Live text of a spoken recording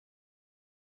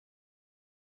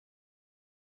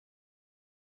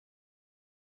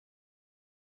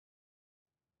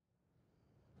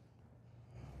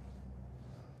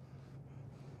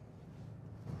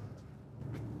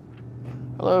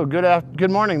Hello, good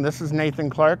morning. This is Nathan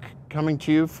Clark coming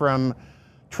to you from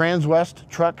Transwest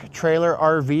Truck Trailer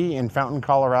RV in Fountain,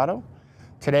 Colorado.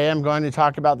 Today I'm going to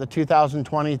talk about the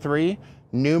 2023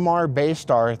 Newmar Bay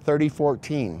Star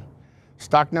 3014.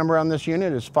 Stock number on this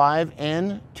unit is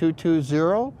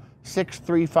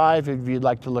 5N220635 if you'd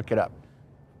like to look it up.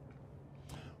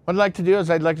 What I'd like to do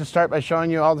is I'd like to start by showing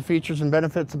you all the features and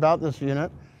benefits about this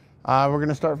unit. We're going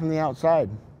to start from the outside.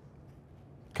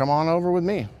 Come on over with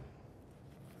me.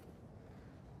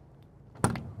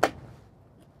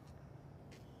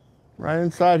 Right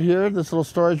inside here, this little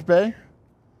storage bay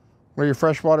where your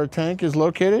freshwater tank is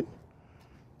located.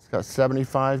 It's got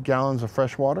 75 gallons of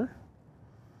fresh water.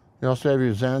 You also have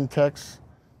your Zentex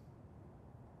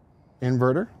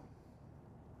inverter.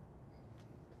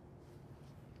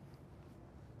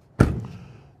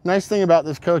 Nice thing about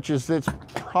this coach is it's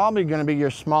probably going to be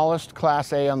your smallest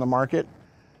Class A on the market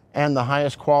and the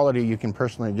highest quality you can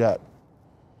personally get.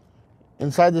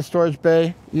 Inside the storage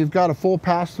bay, you've got a full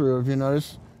pass-through, if you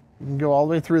notice. You can go all the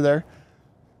way through there.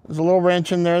 There's a little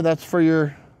wrench in there. That's for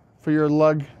your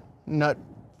lug nut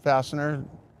fastener,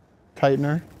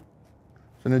 tightener.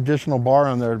 There's an additional bar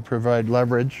on there to provide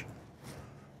leverage.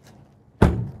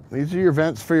 These are your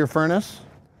vents for your furnace.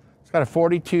 It's got a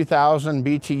 42,000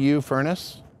 BTU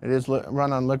furnace. It is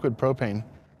run on liquid propane.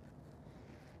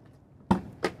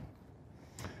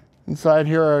 Inside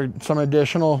here are some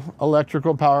additional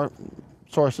electrical power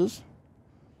sources.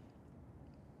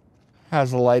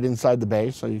 Has a light inside the bay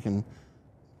so you can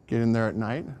get in there at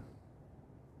night.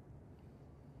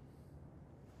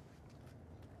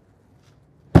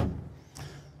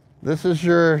 This is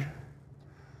your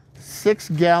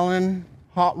 6-gallon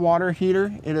hot water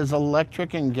heater. It is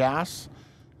electric and gas.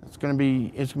 It's going to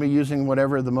be using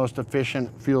whatever the most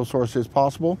efficient fuel source is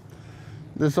possible.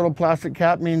 This little plastic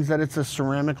cap means that it's a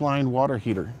ceramic lined water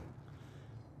heater.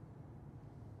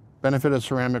 Benefit of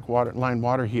ceramic lined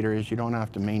water heater is you don't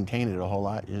have to maintain it a whole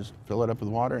lot. You just fill it up with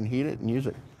water and heat it and use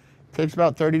it. It takes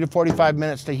about 30 to 45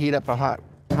 minutes to heat up a hot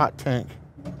tank.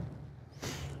 If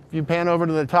you pan over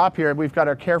to the top here, we've got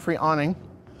our Carefree awning.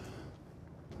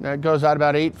 That goes out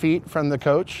about 8 feet from the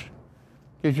coach.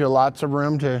 Gives you lots of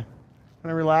room to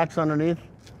kind of relax underneath.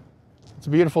 It's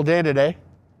a beautiful day today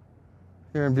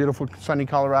here in beautiful sunny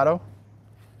Colorado.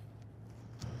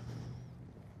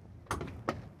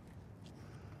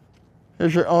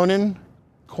 Here's your Onan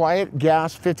quiet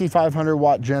gas 5500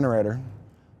 watt generator.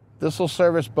 This will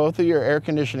service both of your air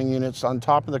conditioning units on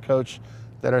top of the coach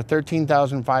that are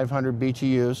 13,500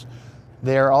 BTUs.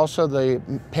 They are also the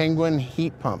Penguin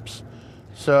heat pumps.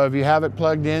 So if you have it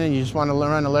plugged in and you just want to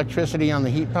run electricity on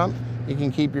the heat pump, you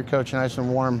can keep your coach nice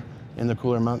and warm in the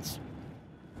cooler months.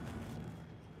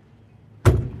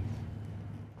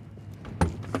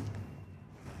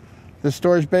 The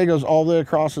storage bay goes all the way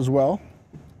across as well.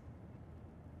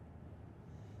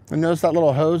 And notice that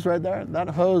little hose right there? That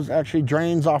hose actually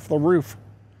drains off the roof,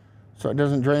 so it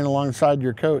doesn't drain alongside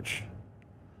your coach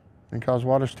and cause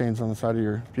water stains on the side of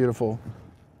your beautiful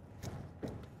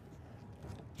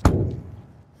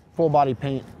full body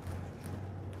paint.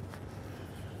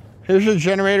 Here's your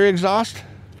generator exhaust.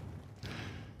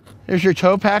 Here's your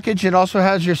tow package. It also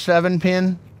has your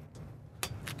 7-pin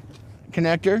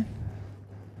connector.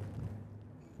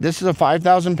 This is a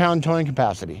 5,000 pound towing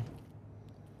capacity.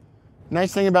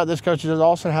 Nice thing about this coach is it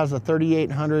also has a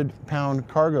 3,800 pound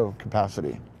cargo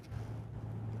capacity.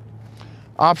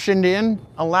 Optioned in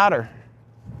a ladder.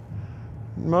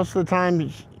 Most of the time,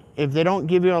 if they don't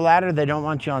give you a ladder, they don't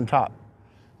want you on top.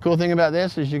 Cool thing about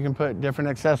this is you can put different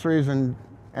accessories and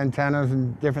antennas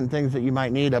and different things that you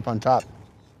might need up on top.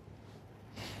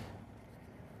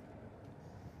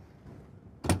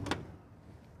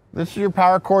 This is your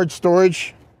power cord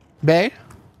storage bay.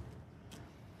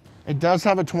 It does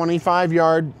have a 25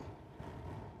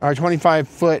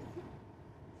 foot,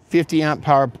 50 amp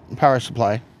power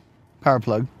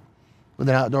plug with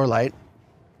an outdoor light.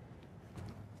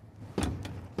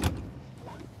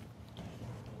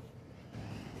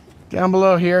 Down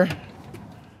below here,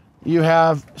 you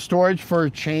have storage for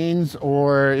chains,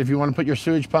 or if you want to put your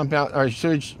sewage pump out or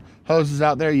sewage hoses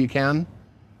out there, you can.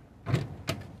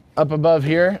 Up above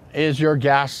here is your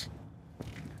gas.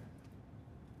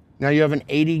 Now you have an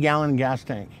 80-gallon gas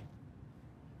tank.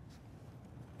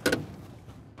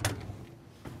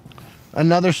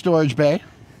 Another storage bay.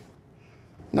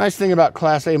 Nice thing about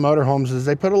Class A motorhomes is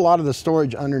they put a lot of the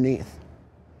storage underneath.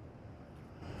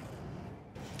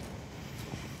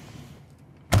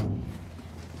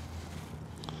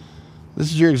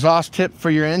 This is your exhaust tip for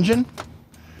your engine.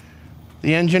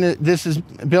 The engine, this is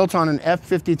built on an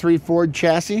F53 Ford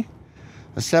chassis,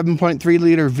 a 7.3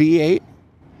 liter V8.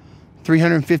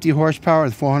 350 horsepower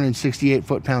with 468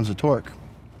 foot-pounds of torque.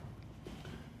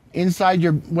 Inside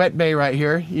your wet bay right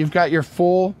here, you've got your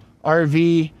full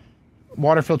RV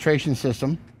water filtration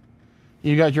system.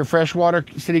 You got your freshwater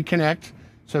city connect.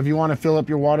 So if you want to fill up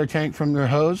your water tank from your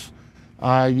hose,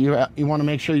 you want to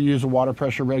make sure you use a water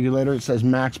pressure regulator. It says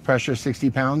max pressure 60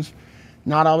 pounds.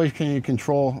 Not always can you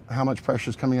control how much pressure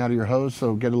is coming out of your hose,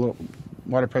 so get a little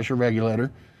water pressure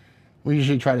regulator. We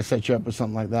usually try to set you up with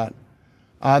something like that.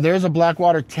 There's a black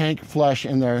water tank flush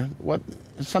in there.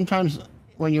 Sometimes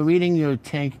when you're reading your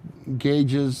tank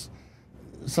gauges,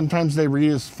 sometimes they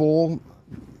read as full.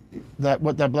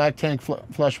 What that black tank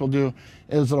flush will do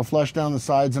is it'll flush down the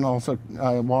sides and also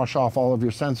wash off all of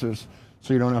your sensors,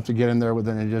 so you don't have to get in there with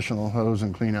an additional hose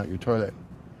and clean out your toilet.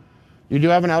 You do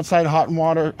have an outside hot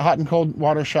and cold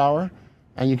water shower,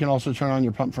 and you can also turn on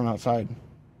your pump from outside.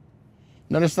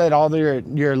 Notice that all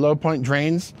your low point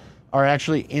drains are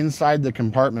actually inside the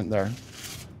compartment there.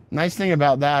 Nice thing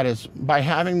about that is by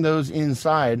having those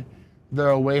inside, they're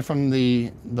away from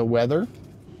the weather,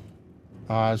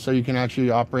 so you can actually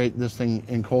operate this thing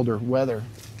in colder weather.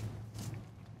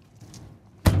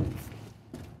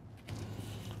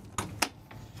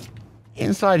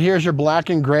 Inside here's your black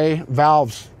and gray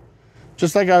valves.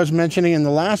 Just like I was mentioning in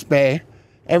the last bay,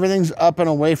 everything's up and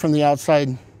away from the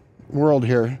outside world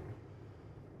here,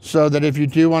 so that if you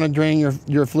do want to drain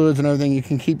your fluids and everything, you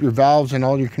can keep your valves and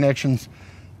all your connections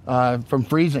from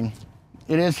freezing.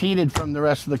 It is heated from the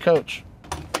rest of the coach.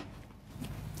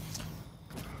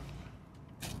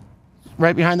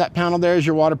 Right behind that panel there is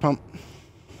your water pump.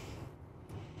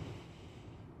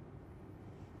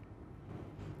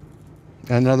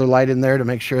 Another light in there to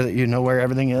make sure that you know where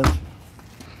everything is.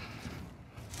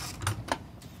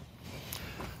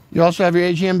 You also have your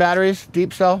AGM batteries,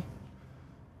 deep cell.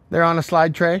 They're on a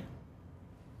slide tray.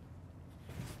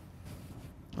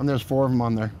 And there's 4 of them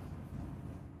on there.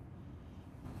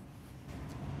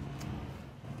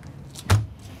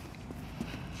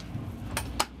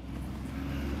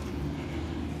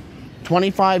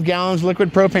 $25 gallons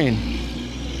liquid propane.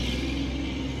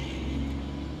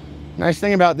 Nice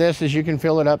thing about this is you can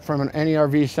fill it up from any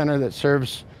RV center that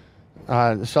sells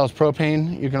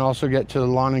propane. You can also get to the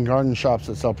lawn and garden shops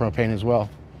that sell propane as well.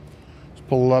 Just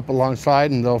pull it up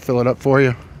alongside and they'll fill it up for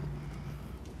you.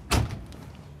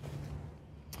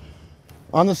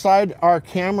 On the side are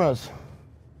cameras.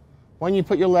 When you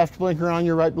put your left blinker on,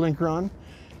 your right blinker on,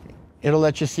 it'll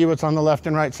let you see what's on the left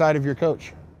and right side of your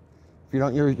coach. If you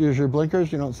don't use your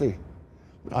blinkers, you don't see.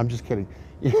 I'm just kidding.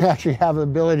 You actually have the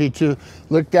ability to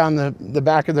look down the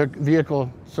back of the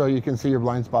vehicle so you can see your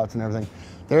blind spots and everything.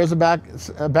 There is a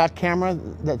back camera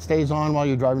that stays on while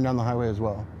you're driving down the highway as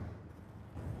well.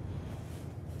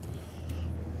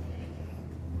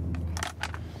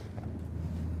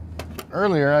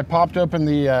 Earlier, I popped open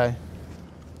the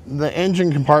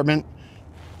engine compartment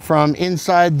from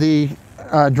inside the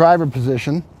driver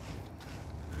position,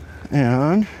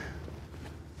 and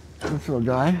this little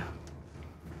guy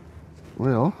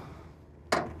will,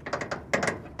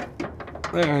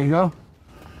 there you go.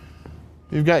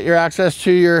 You've got your access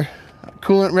to your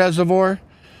coolant reservoir,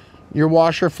 your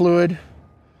washer fluid,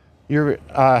 your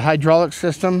hydraulic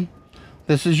system.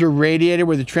 This is your radiator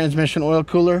with the transmission oil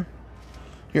cooler.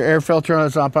 Your air filter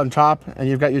is up on top, and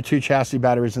you've got your 2 chassis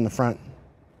batteries in the front.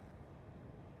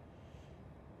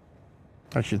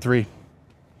 Actually 3.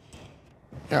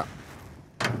 Yeah.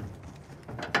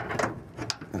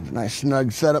 Nice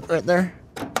snug setup right there.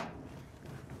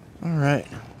 All right.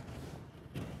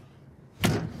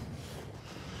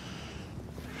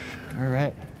 All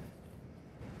right.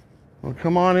 Well,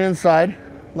 come on inside.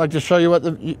 I'd like to show you what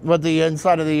the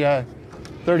inside of the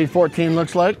 3014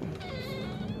 looks like.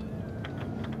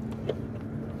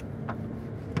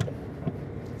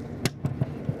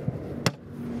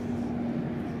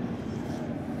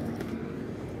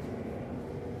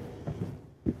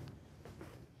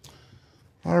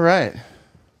 All right,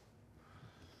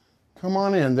 come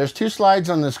on in. There's 2 slides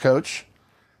on this coach.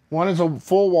 One is a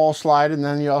full wall slide, and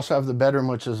then you also have the bedroom,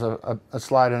 which is a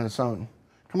slide on its own.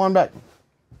 Come on back.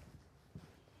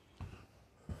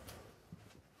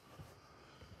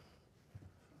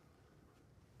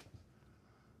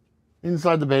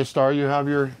 Inside the Bay Star, you have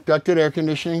your ducted air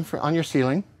conditioning on your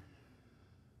ceiling.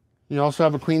 You also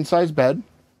have a queen size bed.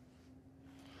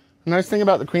 The nice thing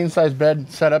about the queen size bed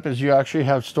setup is you actually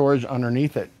have storage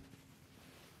underneath it.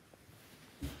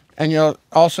 And you'll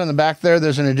also in the back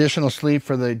there's an additional sleeve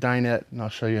for the dinette, and I'll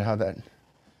show you how that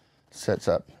sets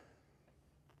up.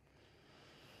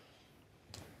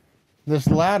 This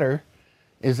ladder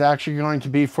is actually going to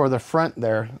be for the front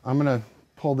there. I'm going to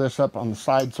pull this up on the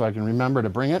side so I can remember to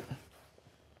bring it.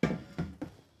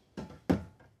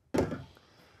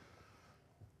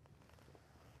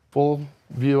 Full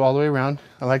view all the way around.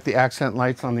 I like the accent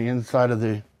lights on the inside of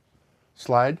the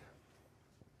slide.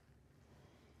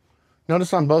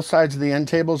 Notice on both sides of the end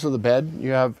tables of the bed,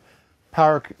 you have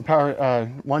power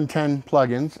 110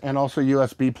 plugins and also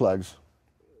USB plugs.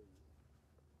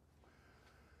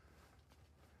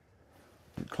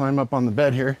 Climb up on the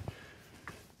bed here.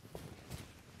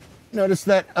 Notice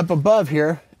that up above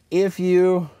here, if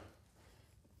you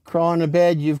crawl on the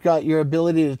bed, you've got your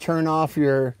ability to turn off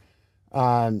your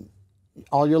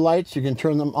all your lights. You can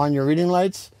turn them on, your reading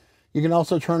lights. You can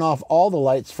also turn off all the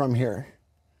lights from here.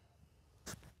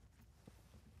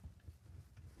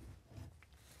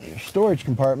 Your storage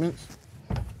compartments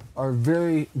are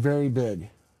very, very big.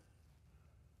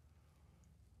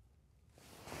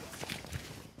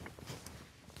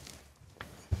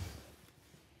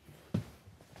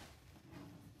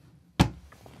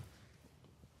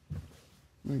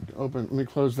 Let me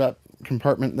close that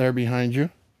compartment there behind you.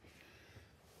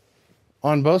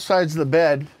 On both sides of the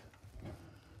bed,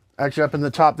 actually up in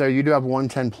the top there, you do have a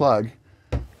 110 plug.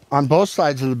 On both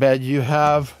sides of the bed, you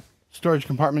have storage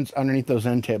compartments underneath those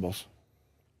end tables.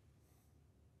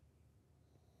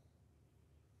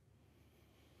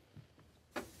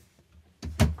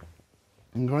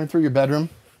 I'm going through your bedroom.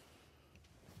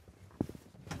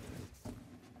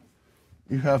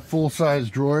 You have full-size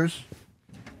drawers.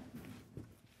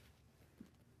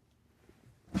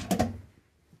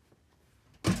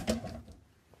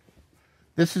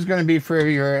 This is going to be for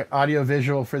your audio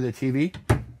visual for the TV.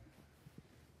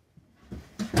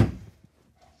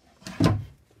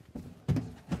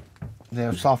 They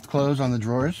have soft close on the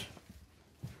drawers.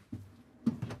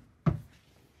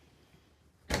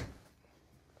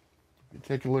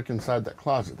 Take a look inside that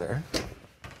closet there.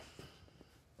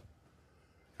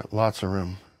 Got lots of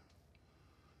room.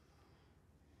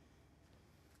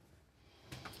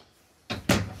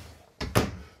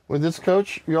 With this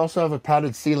coach, you also have a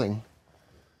padded ceiling.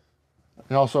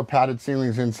 And also padded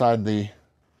ceilings inside the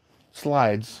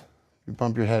slides. If you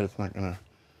bump your head, it's not going to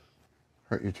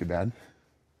hurt you too bad.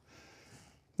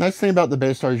 Nice thing about the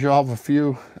Bay Star is you'll have a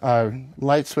few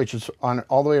light switches on it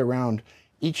all the way around.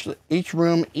 Each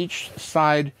room, each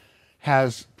side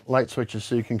has light switches,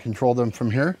 so you can control them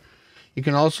from here. You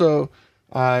can also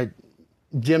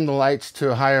dim the lights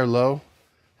to high or low,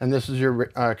 and this is your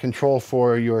control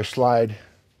for your slide.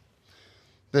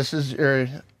 This is your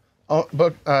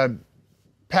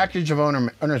package of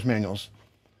owner's manuals.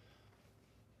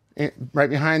 Right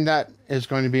behind that is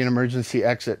going to be an emergency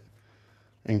exit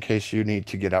in case you need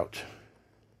to get out.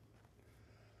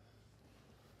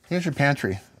 Here's your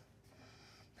pantry.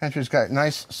 Pantry's got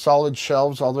nice solid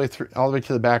shelves all the way through, all the way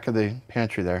to the back of the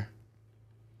pantry there.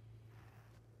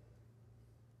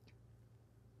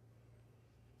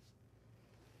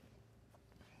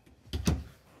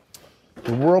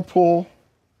 The Whirlpool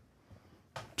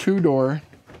 2-door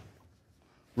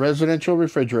residential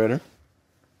refrigerator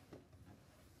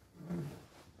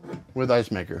with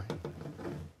ice maker.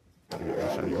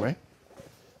 Anyway.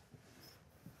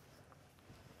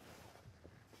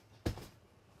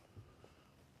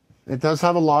 It does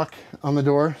have a lock on the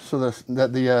door so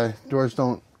that the doors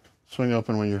don't swing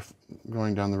open when you're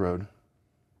going down the road.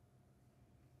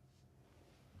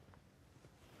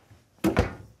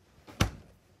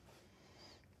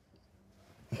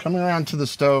 Coming around to the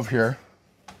stove here.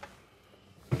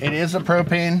 It is a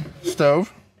propane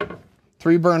stove,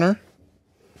 3-burner,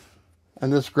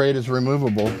 and this grate is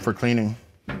removable for cleaning.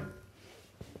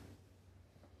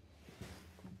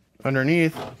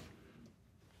 Underneath,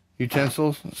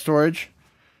 utensils storage.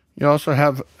 You also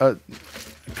have a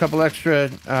couple extra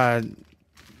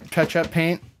touch-up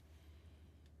paint,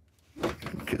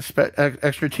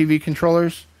 extra TV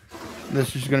controllers.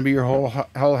 This is going to be your whole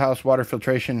house water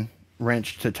filtration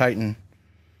wrench to tighten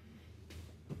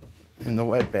in the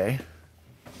wet bay.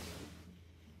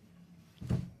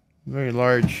 Very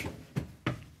large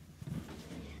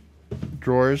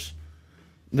drawers.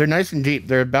 They're nice and deep.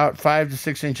 They're about 5 to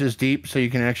 6 inches deep, so you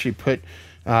can actually put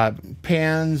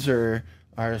pans or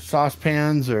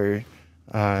saucepans or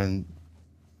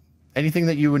anything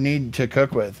that you would need to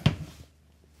cook with.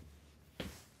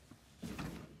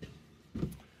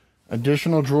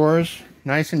 Additional drawers,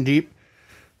 nice and deep.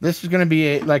 This is going to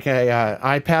be like a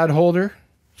iPad holder,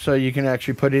 so you can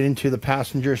actually put it into the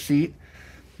passenger seat.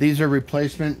 These are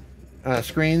replacement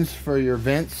screens for your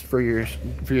vents, for your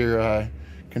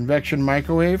convection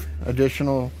microwave.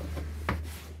 Additional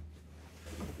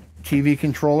TV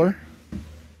controller.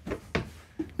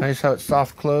 Nice how it's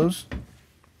soft close.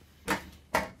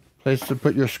 Place to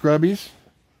put your scrubbies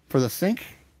for the sink.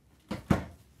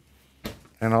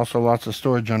 And also lots of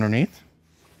storage underneath.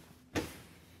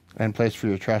 And place for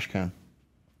your trash can.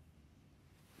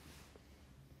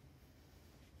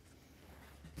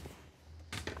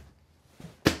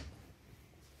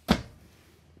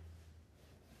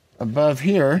 above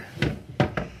here,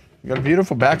 you got a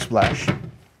beautiful backsplash.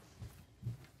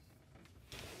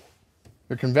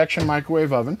 Your convection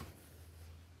microwave oven.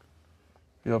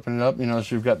 You open it up, you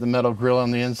notice you've got the metal grill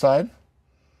on the inside.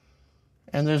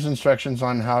 And there's instructions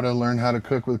on how to learn how to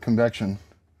cook with convection.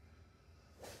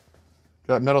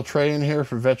 Got metal tray in here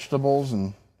for vegetables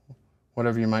and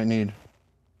whatever you might need.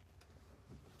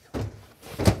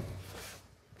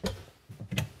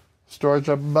 Storage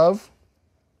up above.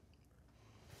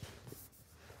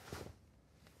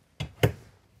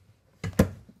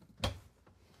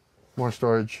 More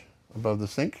storage above the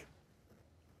sink.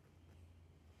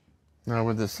 Now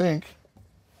with the sink,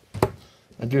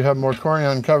 I do have more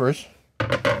Corian covers.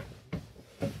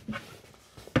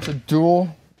 It's a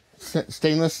dual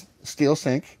stainless steel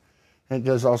sink. It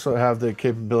does also have the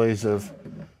capabilities of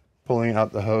pulling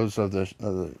out the hose of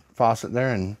the faucet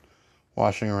there and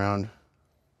washing around.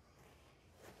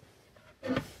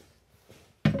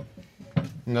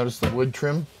 Notice the wood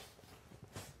trim.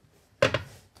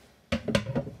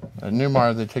 At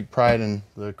Newmar, they take pride in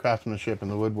the craftsmanship and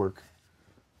the woodwork.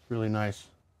 It's really nice.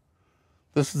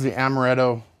 This is the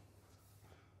amaretto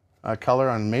color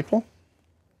on maple.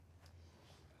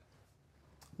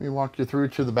 Let me walk you through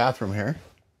to the bathroom here.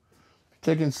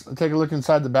 Take a look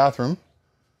inside the bathroom.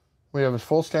 We have a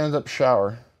full stand-up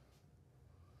shower.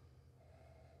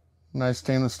 Nice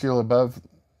stainless steel above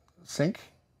sink.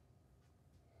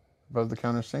 Above the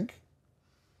counter sink.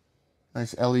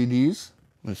 Nice LEDs.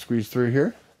 Let's squeeze through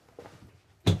here.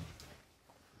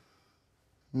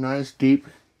 Nice deep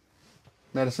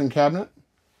medicine cabinet.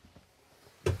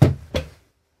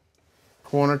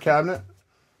 Corner cabinet.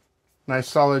 Nice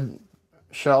solid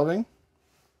shelving.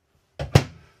 A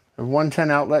 110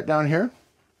 outlet down here.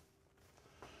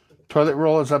 Toilet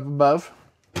roll is up above.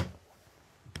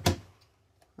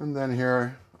 And then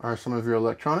here are some of your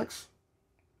electronics.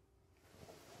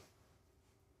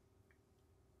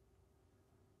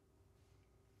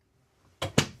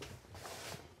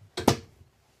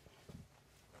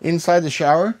 Inside the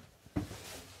shower.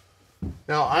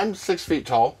 Now I'm 6 feet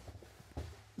tall.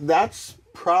 That's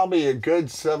probably a good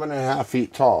 7.5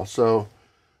 feet tall. So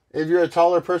if you're a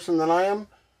taller person than I am,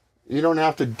 you don't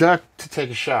have to duck to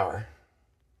take a shower.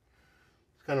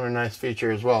 It's kind of a nice feature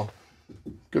as well.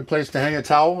 Good place to hang a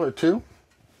towel or two.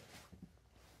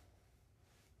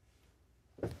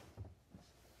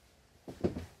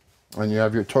 And you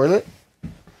have your toilet.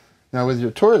 Now with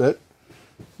your toilet,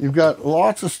 you've got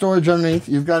lots of storage underneath.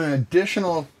 You've got an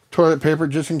additional toilet paper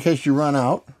just in case you run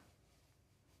out.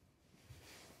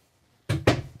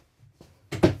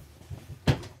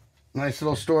 Nice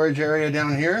little storage area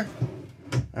down here.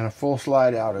 And a full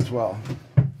slide out as well.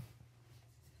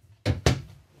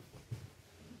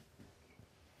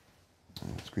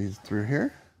 Squeeze through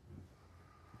here.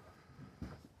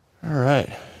 All right.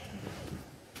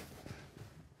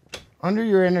 Under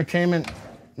your entertainment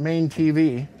main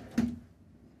TV,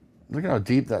 look at how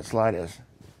deep that slide is.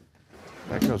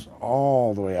 That goes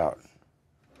all the way out.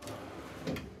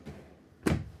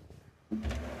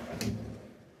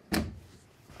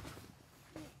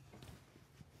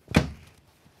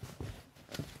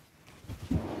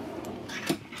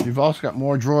 You've also got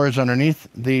more drawers underneath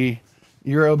the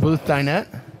Euro booth dinette.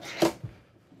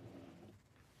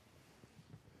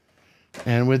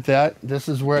 And with that, this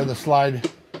is where the slide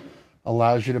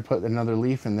allows you to put another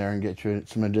leaf in there and get you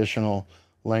some additional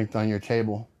length on your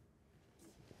table.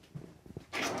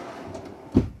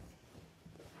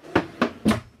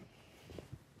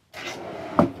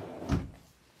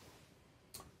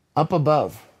 Up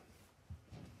above,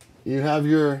 you have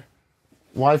your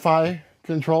Wi-Fi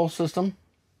control system.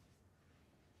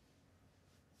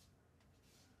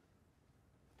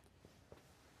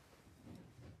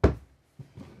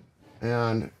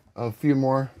 And a few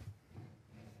more.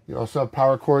 You also have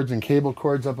power cords and cable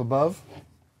cords up above.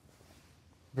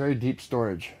 Very deep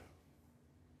storage.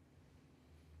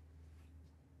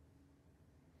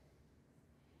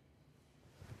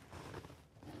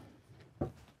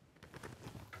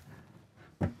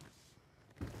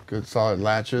 Good solid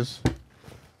latches.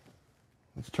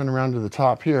 Let's turn around to the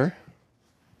top here.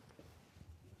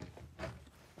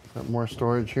 Got more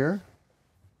storage here.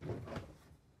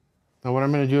 Now what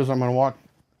I'm going to do is I'm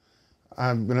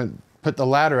going to put the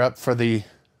ladder up for the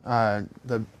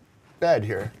bed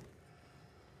here.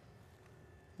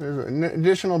 There's an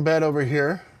additional bed over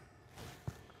here.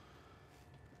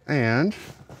 And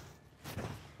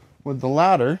with the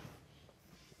ladder,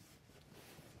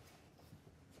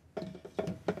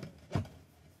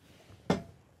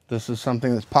 this is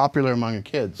something that's popular among the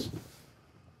kids.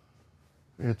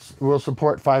 It will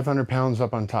support 500 pounds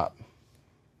up on top.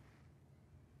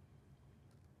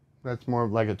 That's more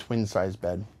like a twin size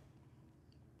bed.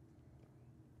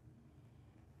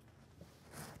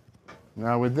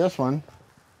 Now with this one,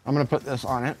 I'm going to put this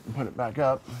on it and put it back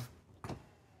up.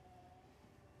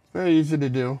 It's very easy to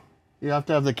do. You have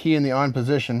to have the key in the on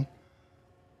position.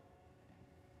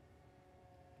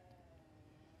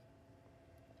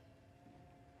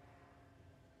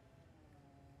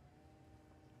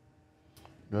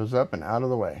 Goes up and out of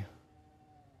the way.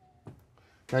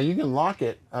 Now you can lock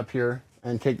it up here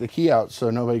and take the key out so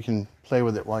nobody can play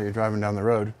with it while you're driving down the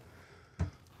road.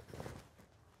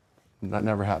 That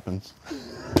never happens.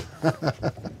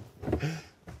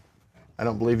 I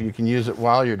don't believe you can use it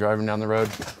while you're driving down the road.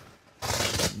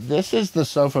 This is the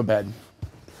sofa bed.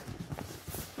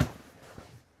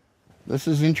 This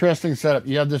is an interesting setup.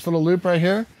 You have this little loop right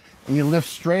here, and you lift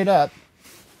straight up,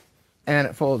 and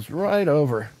it folds right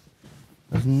over.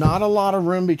 There's not a lot of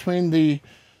room between the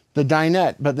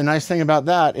dinette, but the nice thing about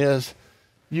that is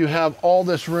you have all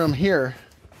this room here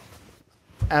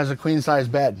as a queen size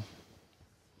bed.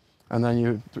 And then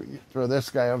you throw this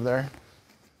guy over there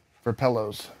for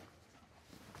pillows.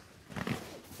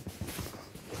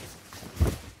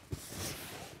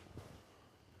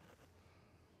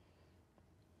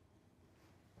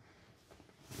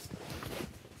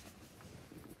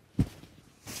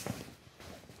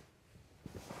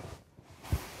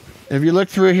 If you look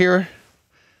through here,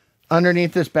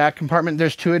 underneath this back compartment,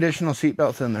 there's 2 additional seat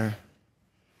belts in there.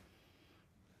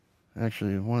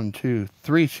 Actually, 1, 2,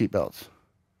 3 seat belts.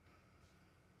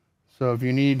 So if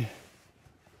you need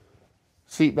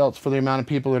seat belts for the amount of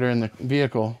people that are in the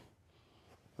vehicle,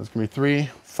 that's gonna be 3,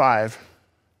 5,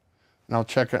 and I'll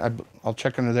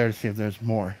check under there to see if there's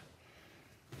more.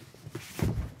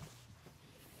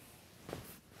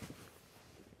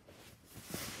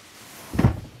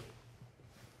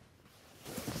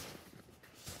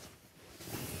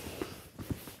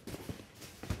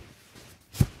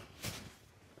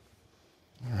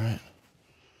 All right,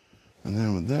 and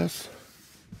then with this,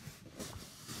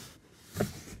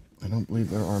 I don't believe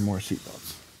there are more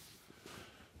seatbelts.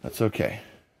 That's okay.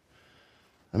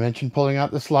 I mentioned pulling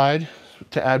out the slide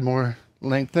to add more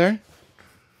length there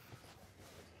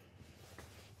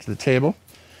to the table.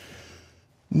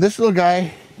 This little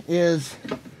guy is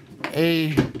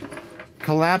a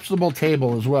collapsible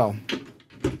table as well.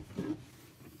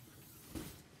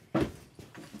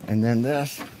 And then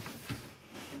this,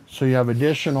 so you have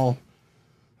additional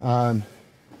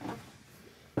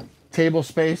table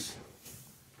space.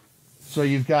 So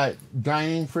you've got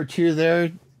dining for 2 there.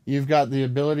 You've got the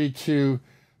ability to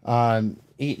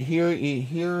eat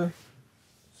here.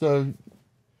 So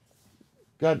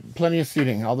got plenty of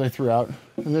seating all the way throughout.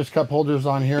 And there's cup holders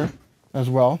on here as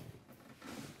well.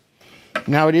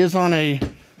 Now it is on a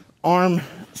arm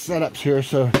setups here,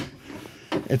 so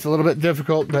it's a little bit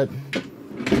difficult, but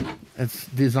it's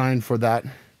designed for that.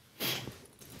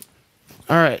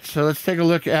 All right, so let's take a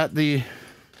look at the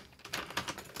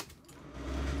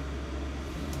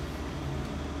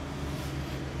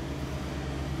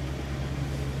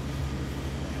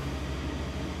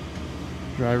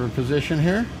driver position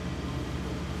here.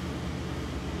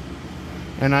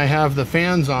 And I have the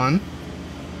fans on.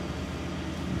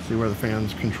 Let's see where the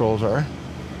fans controls are.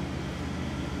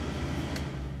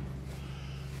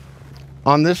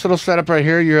 On this little setup right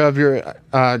here, you have your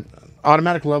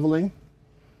automatic leveling.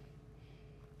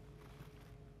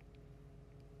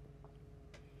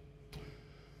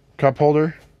 Cup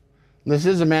holder. This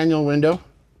is a manual window.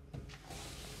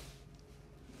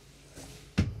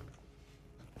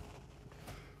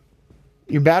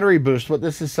 Your battery boost, what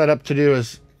this is set up to do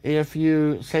is if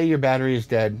you say your battery is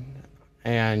dead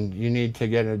and you need to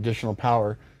get additional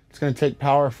power, it's going to take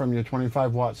power from your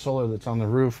 25-watt solar that's on the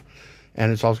roof,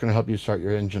 and it's also going to help you start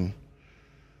your engine.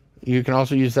 You can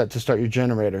also use that to start your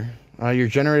generator. Your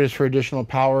generator is for additional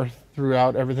power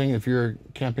throughout everything. If you're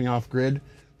camping off grid,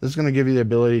 this is going to give you the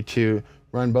ability to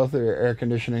run both of your air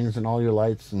conditionings and all your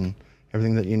lights and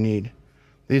everything that you need.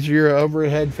 These are your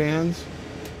overhead fans.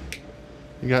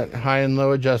 You got high and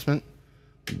low adjustment.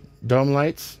 Dome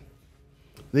lights.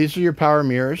 These are your power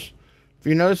mirrors. If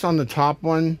you notice on the top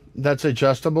one, that's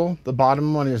adjustable. The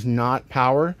bottom one is not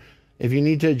power. If you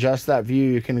need to adjust that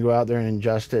view, you can go out there and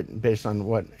adjust it based on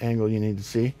what angle you need to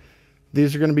see.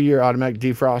 These are going to be your automatic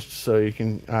defrost, so you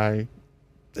can,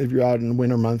 if you're out in the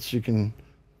winter months, you can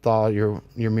thaw your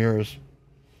mirrors.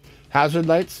 Hazard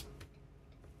lights.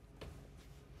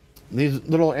 These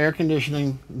little air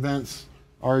conditioning vents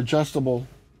are adjustable,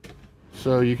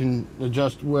 so you can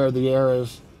adjust where the air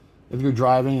is. If you're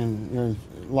driving and you're in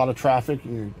a lot of traffic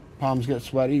and your palms get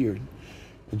sweaty, you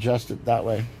adjust it that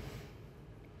way.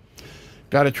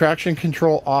 Got a traction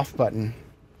control off button.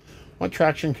 What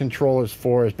traction control is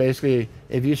for is basically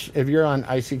if you're on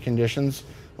icy conditions,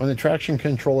 when the traction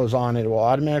control is on, it will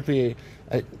automatically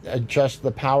adjust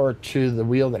the power to the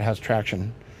wheel that has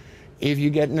traction. If you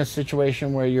get in a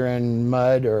situation where you're in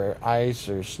mud or ice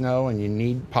or snow and you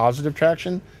need positive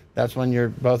traction, that's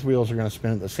when both wheels are going to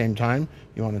spin at the same time.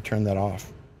 You want to turn that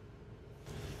off.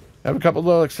 I have a couple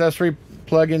little accessory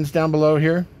plug-ins down below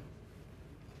here.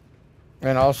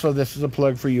 And also this is a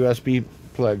plug for USB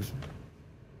plugs.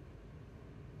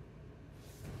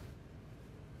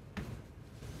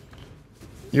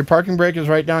 Your parking brake is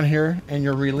right down here and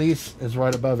your release is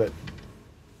right above it.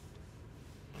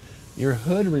 Your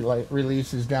hood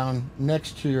release is down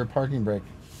next to your parking brake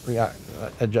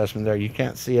adjustment there. You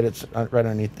can't see it, it's right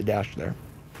underneath the dash there.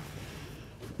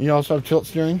 You also have tilt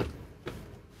steering,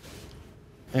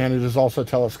 and it is also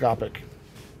telescopic.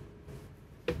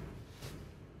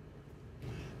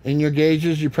 In your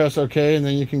gauges, you press OK, and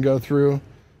then you can go through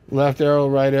left arrow,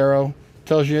 right arrow.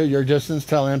 Tells you your distance,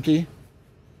 tell empty.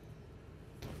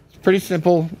 It's a pretty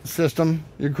simple system.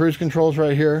 Your cruise control's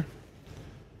right here.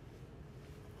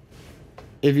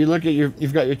 If you look at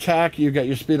you've got your tach, you've got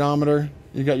your speedometer,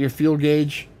 you've got your fuel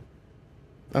gauge,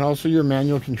 and also your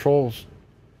manual controls.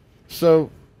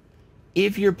 So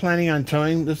if you're planning on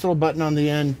towing, this little button on the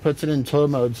end puts it in tow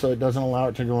mode so it doesn't allow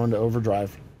it to go into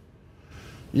overdrive.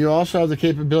 You also have the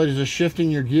capabilities of shifting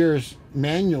your gears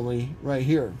manually right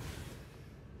here.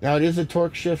 Now it is a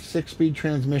torque shift 6-speed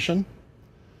transmission,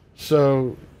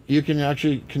 so you can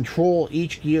actually control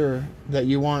each gear that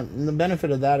you want. And the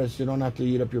benefit of that is you don't have to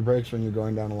eat up your brakes when you're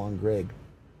going down a long grade.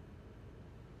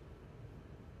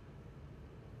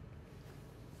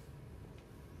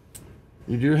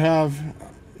 You do have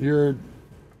your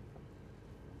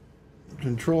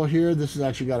control here. This has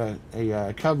actually got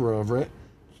a cover over it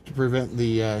to prevent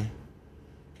the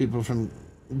people from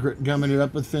gumming it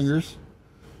up with fingers.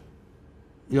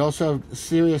 You also have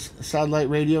Sirius satellite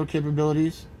radio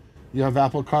capabilities. You have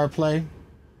Apple CarPlay.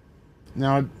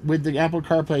 Now, with the Apple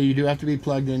CarPlay, you do have to be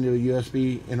plugged into a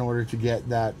USB in order to get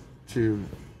that to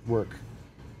work.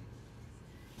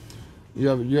 You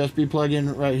have a USB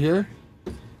plug-in right here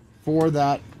for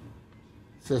that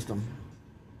system.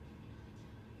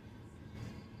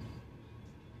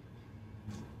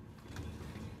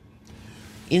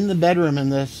 In the bedroom in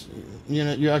this,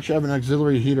 you actually have an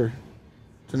auxiliary heater.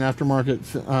 It's an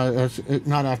aftermarket,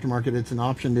 not aftermarket, it's an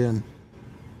optioned in.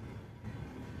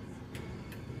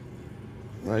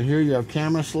 Right here you have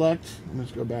camera select.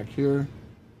 Let's go back here,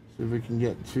 see if we can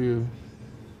get to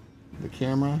the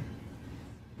camera.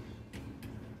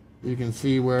 You can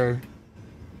see where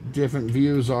different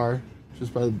views are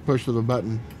just by the push of the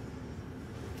button.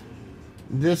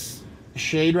 This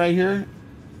shade right here,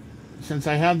 since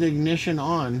I have the ignition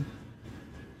on,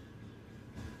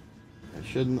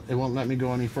 it won't let me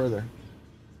go any further.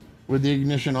 With the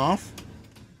ignition off,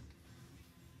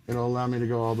 it'll allow me to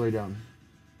go all the way down.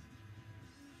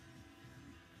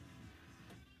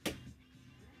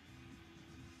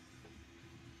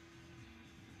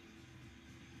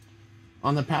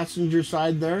 On the passenger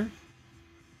side there,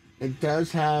 it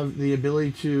does have the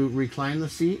ability to recline the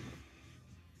seat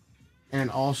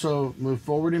and also move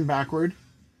forward and backward.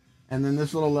 And then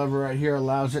this little lever right here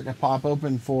allows it to pop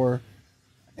open for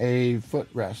a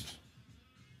footrest.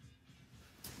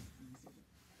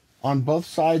 On both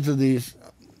sides of these,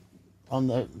 on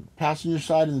the passenger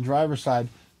side and the driver's side,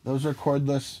 those are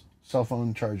cordless cell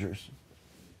phone chargers.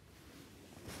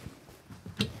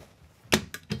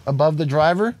 Above the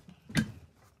driver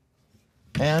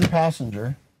and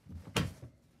passenger,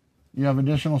 you have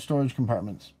additional storage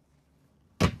compartments.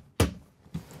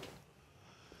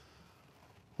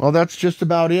 Well, that's just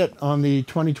about it on the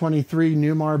 2023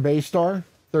 Newmar Bay Star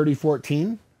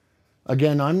 3014.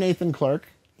 Again, I'm Nathan Clark.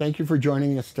 Thank you for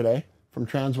joining us today from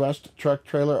Transwest Truck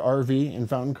Trailer RV in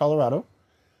Fountain, Colorado.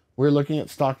 We're looking at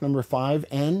stock number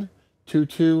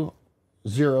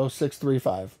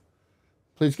 5N220635.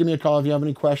 Please give me a call if you have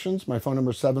any questions. My phone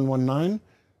number is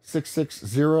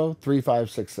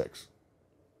 719-660-3566.